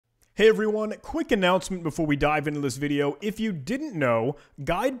Hey everyone, quick announcement before we dive into this video. If you didn't know,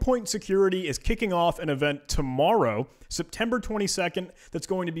 GuidePoint Security is kicking off an event tomorrow, September 22nd, that's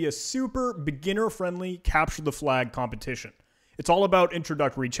going to be a super beginner-friendly capture the flag competition. It's all about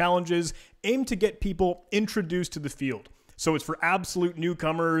introductory challenges aimed to get people introduced to the field. So it's for absolute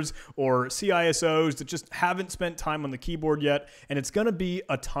newcomers or CISOs that just haven't spent time on the keyboard yet, and it's going to be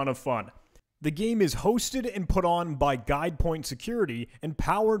a ton of fun. The game is hosted and put on by GuidePoint Security and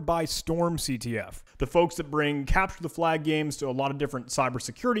powered by DownUnderCTF, the folks that bring capture the flag games to a lot of different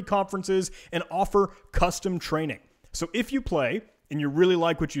cybersecurity conferences and offer custom training. So if you play and you really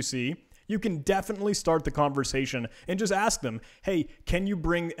like what you see, you can definitely start the conversation and just ask them, hey, can you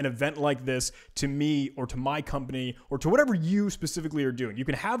bring an event like this to me or to my company or to whatever you specifically are doing? You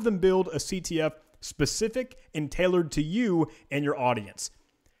can have them build a CTF specific and tailored to you and your audience.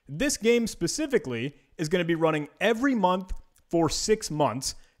 This game specifically is going to be running every month for 6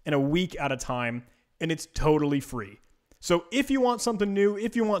 months and a week at a time, and it's totally free. So if you want something new,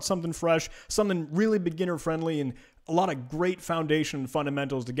 if you want something fresh, something really beginner friendly and a lot of great foundation and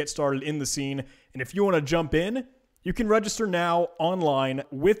fundamentals to get started in the scene, and if you want to jump in, you can register now online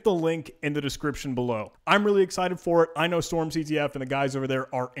with the link in the description below. I'm really excited for it. I know DownUnderCTF and the guys over there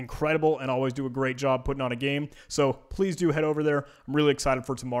are incredible and always do a great job putting on a game. So please do head over there. I'm really excited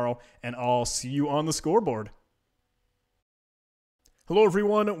for tomorrow, and I'll see you on the scoreboard. Hello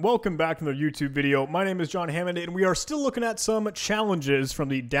everyone, welcome back to another YouTube video. My name is John Hammond, and we are still looking at some challenges from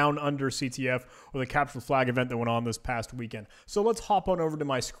the DownUnderCTF, or the Capture the Flag event that went on this past weekend. So let's hop on over to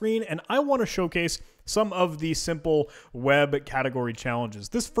my screen, and I want to showcase some of the simple web category challenges.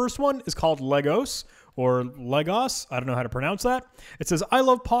 This first one is called Legos, or Legos, I don't know how to pronounce that. It says, I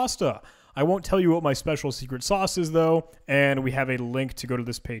love pasta. I won't tell you what my special secret sauce is though, and we have a link to go to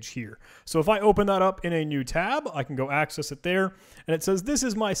this page here. So if I open that up in a new tab, I can go access it there, and it says this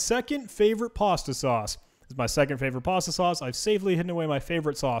is my second favorite pasta sauce. This is my second favorite pasta sauce. I've safely hidden away my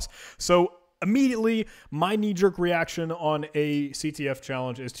favorite sauce. So immediately, my knee-jerk reaction on a CTF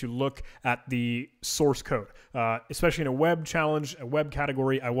challenge is to look at the source code. Especially in a web challenge, a web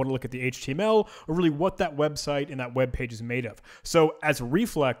category, I want to look at the HTML, or really what that website and that web page is made of. So as a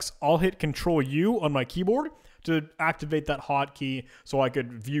reflex, I'll hit Control-U on my keyboard to activate that hotkey so I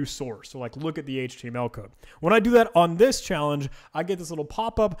could view source, so like look at the HTML code. When I do that on this challenge, I get this little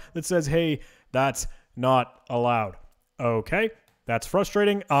pop-up that says, hey, that's not allowed. Okay. That's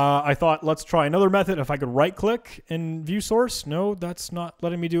frustrating. I thought, let's try another method. If I could right click and view source. No, that's not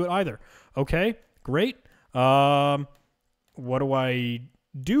letting me do it either. Okay, great. What do I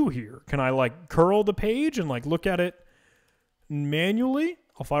do here? Can I like curl the page and like look at it manually?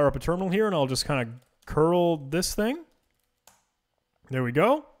 I'll fire up a terminal here and I'll just kind of curl this thing. There we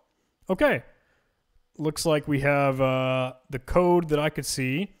go. Okay. Looks like we have the code that I could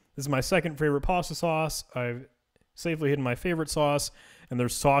see. This is my second favorite pasta sauce. I've safely hidden my favorite sauce, and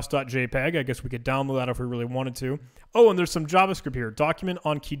there's sauce.jpg. I guess we could download that if we really wanted to. Oh, and there's some JavaScript here. Document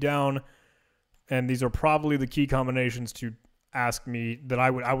on key down, and these are probably the key combinations to ask me that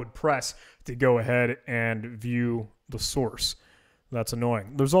I would press to go ahead and view the source. That's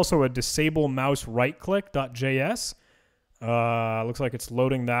annoying. There's also a disable mouse right click.js. Looks like it's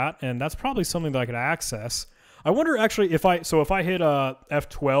loading that, and that's probably something that I could access. I wonder actually if I hit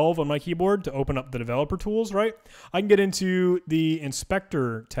F12 on my keyboard to open up the developer tools, right? I can get into the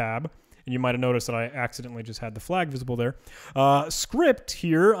inspector tab, and you might have noticed that I accidentally just had the flag visible there. Script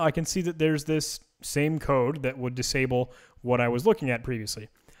here, I can see that there's this same code that would disable what I was looking at previously.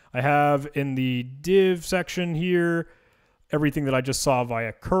 I have in the div section here, everything that I just saw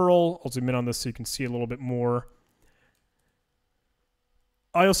via curl. I'll zoom in on this so you can see a little bit more.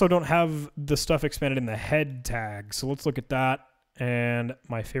 I also don't have the stuff expanded in the head tag, so let's look at that. And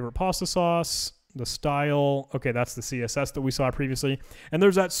my favorite pasta sauce, the style. Okay, that's the CSS that we saw previously. And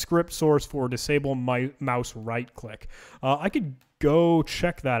there's that script source for disable mouse right click. I could go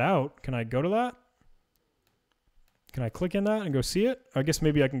check that out. Can I go to that? Can I click in that and go see it? I guess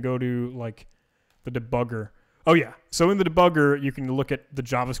maybe I can go to like the debugger. Oh yeah, so in the debugger, you can look at the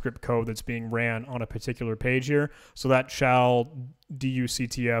JavaScript code that's being ran on a particular page here. So that shall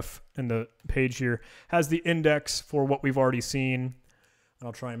DownUnderCTF in the page here has the index for what we've already seen. And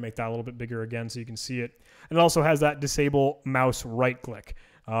I'll try and make that a little bit bigger again so you can see it. And it also has that disable mouse right click.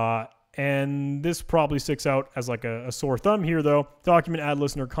 And this probably sticks out as like a sore thumb here though. Document add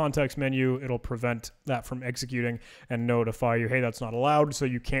listener context menu, it'll prevent that from executing and notify you, hey, that's not allowed, so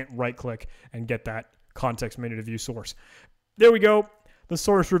you can't right click and get that context menu to view source. There we go. The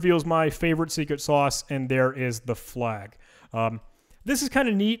source reveals my favorite secret sauce, and there is the flag. This is kind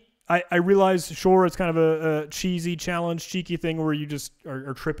of neat. I realize, sure, it's kind of a cheesy challenge, cheeky thing where you just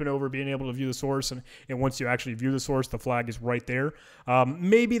are tripping over being able to view the source, and once you actually view the source, the flag is right there.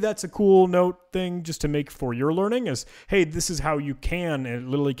 Maybe that's a cool note thing just to make for your learning is, hey, this is how you can, and it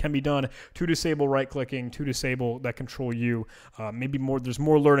literally can be done to disable right-clicking, to disable that control U. Maybe there's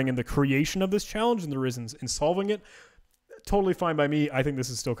more learning in the creation of this challenge than there is in solving it. Totally fine by me. I think this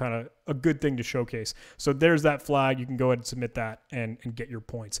is still kind of a good thing to showcase. So there's that flag. You can go ahead and submit that and get your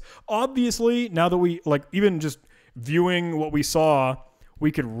points. Obviously, now that we, like, even just viewing what we saw,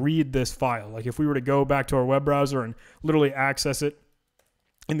 we could read this file. Like if we were to go back to our web browser and literally access it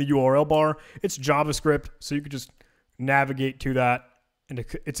in the URL bar, it's JavaScript. So you could just navigate to that, and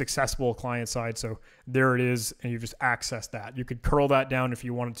it's accessible client side. So there it is, and you just access that. You could curl that down if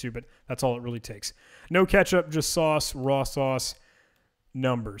you wanted to, but that's all it really takes. No ketchup, just sauce, raw sauce,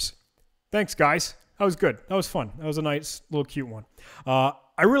 numbers. Thanks, guys. That was good. That was fun. That was a nice little cute one.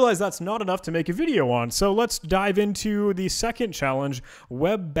 I realize that's not enough to make a video on, so let's dive into the second challenge,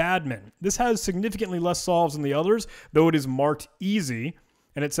 Web Badmin. This has significantly less solves than the others, though it is marked easy.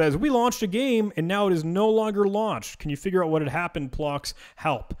 And it says, we launched a game and now it is no longer launched. Can you figure out what had happened? Plox,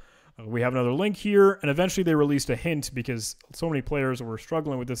 help. We have another link here, and eventually they released a hint because so many players were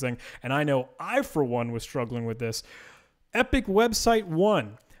struggling with this thing, and I know I, for one, was struggling with this. Epic Website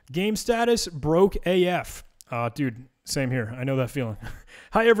 1. Game status, broke AF. Dude, same here. I know that feeling.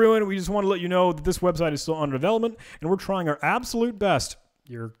 Hi, everyone. We just want to let you know that this website is still under development, and we're trying our absolute best.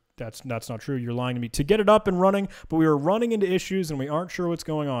 That's not true. You're lying to me. To get it up and running, but we are running into issues and we aren't sure what's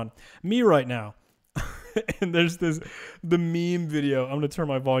going on. Me right now. And there's the meme video. I'm going to turn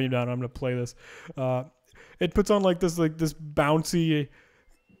my volume down. I'm going to play this. It puts on like this bouncy,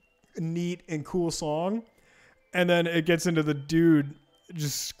 neat and cool song. And then it gets into the dude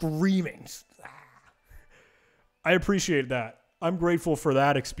just screaming. I appreciate that. I'm grateful for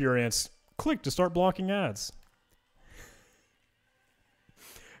that experience. Click to start blocking ads.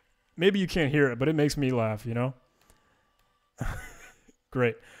 Maybe you can't hear it, but it makes me laugh, you know?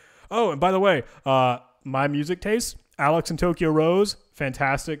 Great. Oh, and by the way, my music taste, Alex and Tokyo Rose,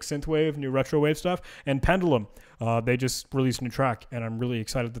 fantastic synthwave, new retrowave stuff, and Pendulum. They just released a new track, and I'm really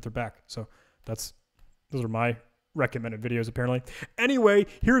excited that they're back. So those are my recommended videos, apparently. Anyway,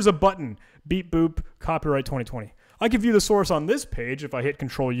 here's a button. Beep boop, copyright 2020. I can view the source on this page if I hit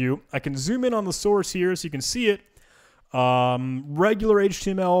Control U. I can zoom in on the source here so you can see it. Regular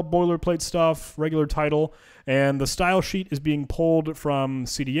HTML, boilerplate stuff, regular title, and the style sheet is being pulled from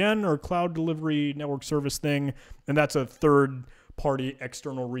CDN or Cloud Delivery Network Service thing, and that's a third-party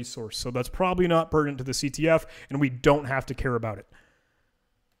external resource. So that's probably not pertinent to the CTF, and we don't have to care about it.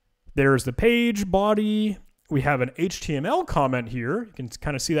 There's the page body. We have an HTML comment here. You can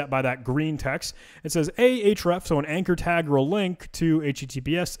kind of see that by that green text. It says ahref, so an anchor tag or a link to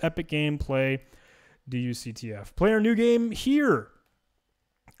HTTPS Epic Gameplay DownUnderCTF. Play our new game here.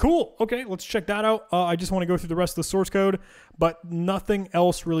 Cool. Okay, let's check that out. I just want to go through the rest of the source code, but nothing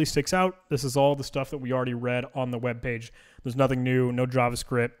else really sticks out. This is all the stuff that we already read on the web page. There's nothing new, no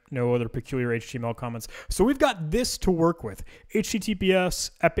JavaScript, no other peculiar HTML comments. So we've got this to work with.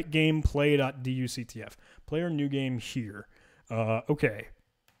 HTTPS epicgameplay.downUnderCTF. Play our new game here. Okay.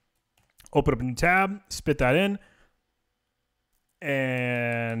 Open up a new tab, spit that in,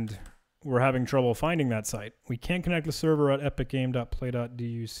 and we're having trouble finding that site. We can't connect the server at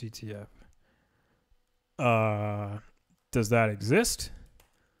epicgame.play.downUnderCTF. Does that exist?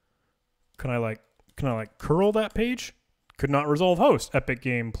 Can I like curl that page? Could not resolve host. Epic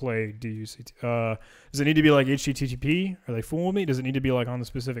Gameplay DownUnderCTF. Does it need to be like HTTP? Are they fooling me? Does it need to be like on the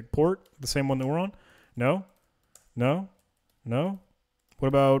specific port, the same one that we're on? No. No. No. What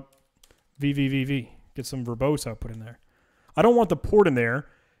about VVVV? Get some verbose output in there. I don't want the port in there,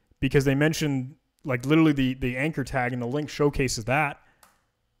 because they mentioned, like, literally the anchor tag and the link showcases that.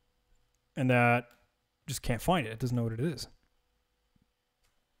 And that just can't find it. It doesn't know what it is.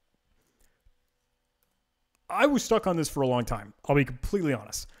 I was stuck on this for a long time. I'll be completely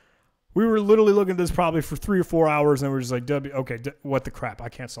honest. We were literally looking at this probably for 3 or 4 hours, and we were just like, okay, what the crap? I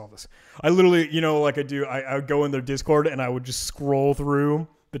can't solve this. I literally, you know, like I do, I would go in their Discord, and I would just scroll through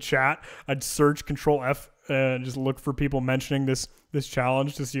the chat. I'd search Control F and just look for people mentioning this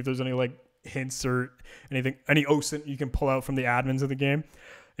challenge to see if there's any like hints or anything, any OSINT you can pull out from the admins of the game.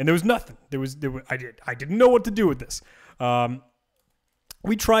 And there was nothing. I didn't know what to do with this.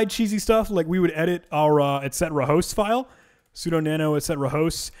 We tried cheesy stuff, like we would edit our etc host file, sudo nano etc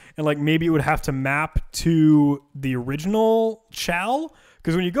hosts, and like maybe it would have to map to the original chal.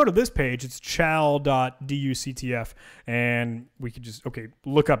 Because when you go to this page, it's chal.downUnderCTF, and we could just, okay,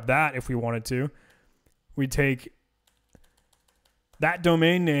 look up that if we wanted to. We take that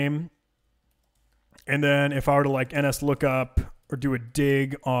domain name. And then if I were to like NS lookup or do a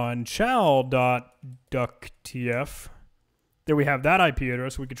dig on chow.ducktf, there we have that IP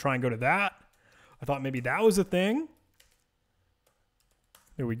address. We could try and go to that. I thought maybe that was a thing.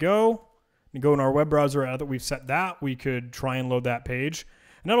 There we go. And go in our web browser. Now that we've set that, we could try and load that page.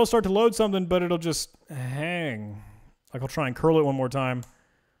 And that'll start to load something, but it'll just hang. Like I'll try and curl it one more time.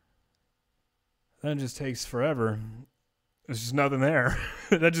 Then it just takes forever. There's just nothing there.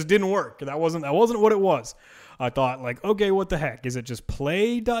 That just didn't work. That wasn't what it was. I thought like, okay, what the heck? Is it just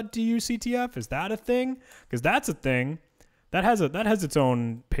play.ductf? Is that a thing? Because that's a thing. That has its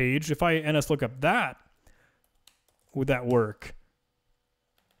own page. If I NS look up that, would that work?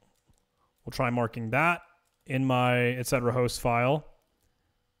 We'll try marking that in my etc. host file.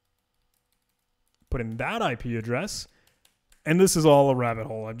 Put in that IP address. And this is all a rabbit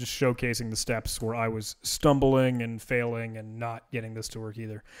hole. I'm just showcasing the steps where I was stumbling and failing and not getting this to work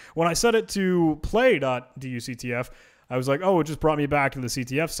either. When I set it to play.ductf, I was like, oh, it just brought me back to the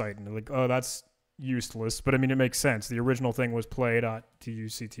CTF site. And like, oh, that's useless. But I mean, it makes sense. The original thing was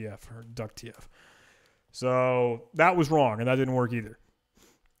play.ductf or ducktf. So that was wrong, and that didn't work either.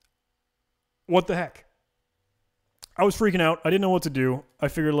 What the heck? I was freaking out. I didn't know what to do. I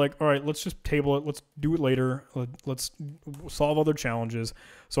figured like, all right, let's just table it. Let's do it later. Let's solve other challenges.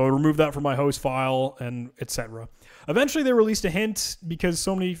 So I removed that from my host file and etc. Eventually they released a hint because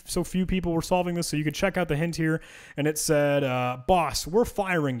so few people were solving this. So you could check out the hint here. And it said, boss, we're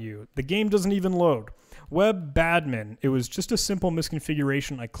firing you. The game doesn't even load. Web badmin. It was just a simple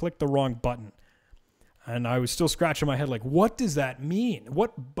misconfiguration. I clicked the wrong button. And I was still scratching my head like, what does that mean?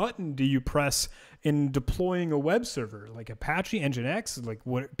 What button do you press in deploying a web server? Like Apache, Nginx, like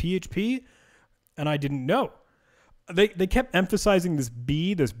what, PHP? And I didn't know. They kept emphasizing this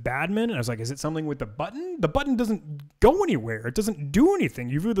badmin. And I was like, is it something with the button? The button doesn't go anywhere. It doesn't do anything.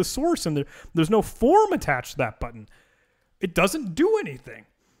 You view the source and there's no form attached to that button. It doesn't do anything.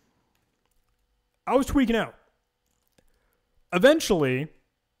 I was tweaking out. Eventually,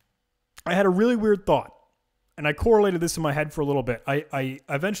 I had a really weird thought, and I correlated this in my head for a little bit. I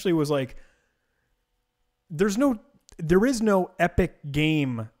eventually was like, there is no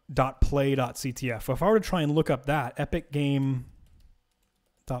epicgame.play.ctf. If I were to try and look up that,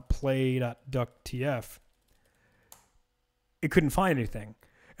 epicgame.play.ducktf, it couldn't find anything.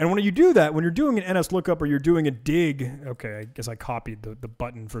 And when you do that, when you're doing an NS lookup or you're doing a dig, okay, I guess I copied the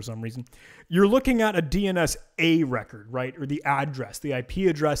button for some reason. You're looking at a DNS A record, right? Or the address, the IP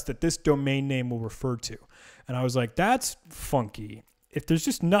address that this domain name will refer to. And I was like, that's funky. If there's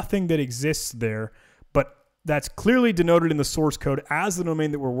just nothing that exists there, but that's clearly denoted in the source code as the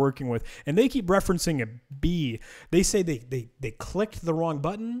domain that we're working with, and they keep referencing a B. They say they clicked the wrong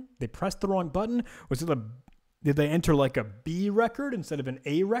button, they pressed the wrong button. Did they enter like a B record instead of an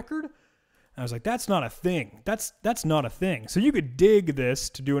A record? I was like, that's not a thing. That's not a thing. So you could dig this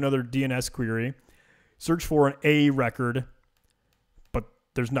to do another DNS query, search for an A record, but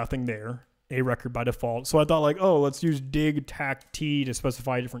there's nothing there. A record by default. So I thought like, oh, let's use dig tac t to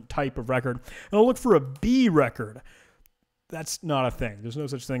specify a different type of record. And I'll look for a B record. That's not a thing. There's no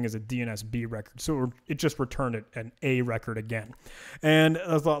such thing as a DNS B record. So it just returned an A record again. And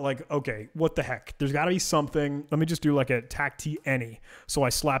I thought like, okay, what the heck? There's got to be something. Let me just do like a tac t any. So I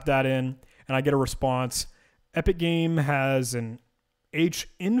slap that in and I get a response. Epic Game has an H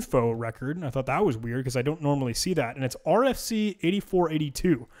info record. And I thought that was weird because I don't normally see that. And it's RFC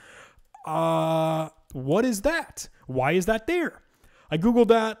 8482. What is that? Why is that there? I Googled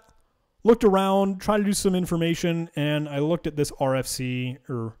that. Looked around, tried to do some information, and I looked at this RFC,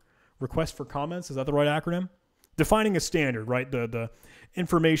 or request for comments. Is that the right acronym? Defining a standard, right? The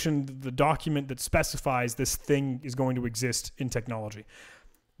information, the document that specifies this thing is going to exist in technology.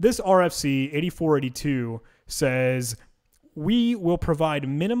 This RFC 8482 says, we will provide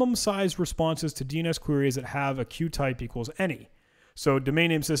minimum size responses to DNS queries that have a queue type equals any. So domain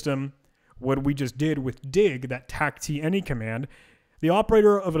name system, what we just did with dig, that tac t any command, the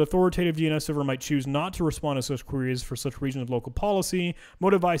operator of an authoritative DNS server might choose not to respond to such queries for such reason of local policy,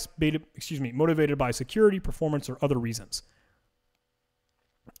 motivated by security, performance, or other reasons.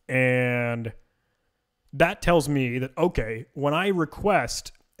 And that tells me that, okay, when I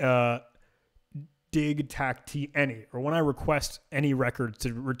request dig tac t any, or when I request any record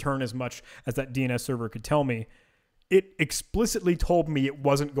to return as much as that DNS server could tell me, it explicitly told me it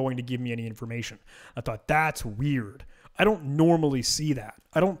wasn't going to give me any information. I thought, that's weird. I don't normally see that.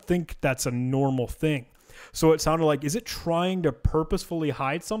 I don't think that's a normal thing. So it sounded like, is it trying to purposefully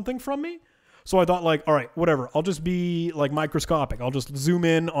hide something from me? So I thought like, all right, whatever. I'll just be like microscopic. I'll just zoom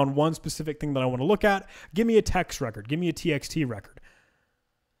in on one specific thing that I want to look at. Give me a text record. Give me a TXT record.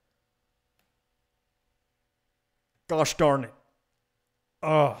 Gosh darn it.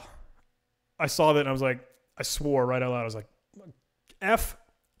 Oh, I saw that and I was like, I swore right out loud. I was like, F,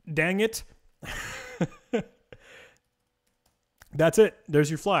 dang it. That's it. There's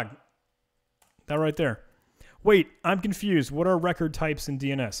your flag. That right there. Wait, I'm confused. What are record types in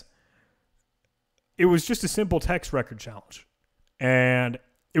DNS? It was just a simple text record challenge. And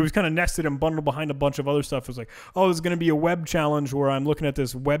it was kind of nested and bundled behind a bunch of other stuff. It was like, oh, there's going to be a web challenge where I'm looking at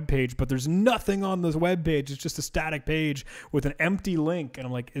this web page, but there's nothing on this web page. It's just a static page with an empty link. And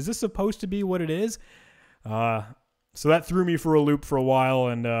I'm like, is this supposed to be what it is? So that threw me for a loop for a while,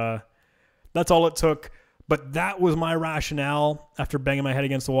 and that's all it took. But that was my rationale after banging my head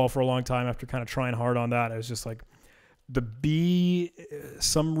against the wall for a long time, after kind of trying hard on that. I was just like, the B,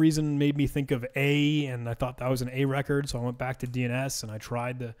 some reason made me think of A, and I thought that was an A record, so I went back to DNS, and I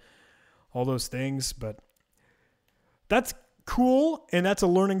tried all those things. But that's cool, and that's a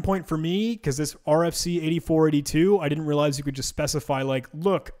learning point for me, because this RFC 8482, I didn't realize you could just specify, like,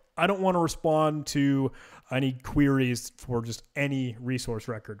 look, I don't want to respond to any queries for just any resource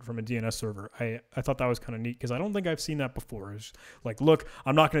record from a DNS server. I thought that was kind of neat, because I don't think I've seen that before. It's like, look,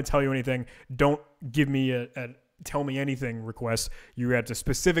 I'm not going to tell you anything. Don't give me a tell me anything request. You have to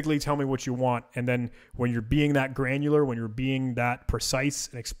specifically tell me what you want. And then when you're being that granular, when you're being that precise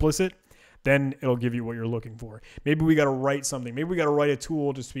and explicit, then it'll give you what you're looking for. Maybe we got to write something. Maybe we got to write a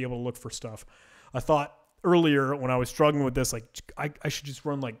tool just to be able to look for stuff. I thought earlier when I was struggling with this, like, I should just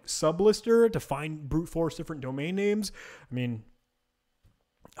run like sublister to find brute force different domain names. I mean,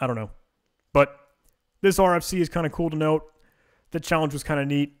 I don't know. But this RFC is kind of cool to note. The challenge was kind of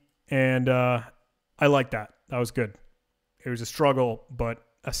neat, and I like that. That was good. It was a struggle, but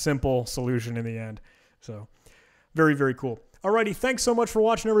a simple solution in the end. So very, very cool. Alrighty, thanks so much for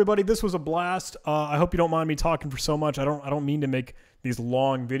watching, everybody. This was a blast. I hope you don't mind me talking for so much. I don't mean to make these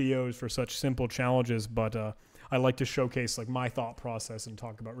long videos for such simple challenges, but I like to showcase like my thought process and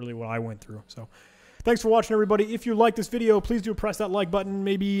talk about really what I went through. So thanks for watching, everybody. If you like this video, please do press that like button.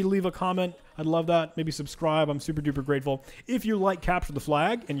 Maybe leave a comment. I'd love that. Maybe subscribe. I'm super duper grateful. If you like Capture the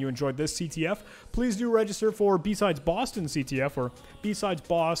Flag and you enjoyed this CTF, please do register for B-Sides Boston CTF or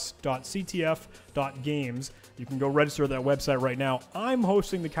bsidesboss.ctf.games. You can go register at that website right now. I'm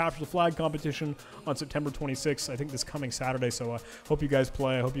hosting the Capture the Flag competition on September 26th. I think this coming Saturday. So I hope you guys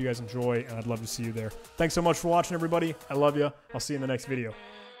play. I hope you guys enjoy, and I'd love to see you there. Thanks so much for watching, everybody. I love you. I'll see you in the next video.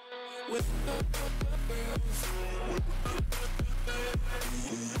 With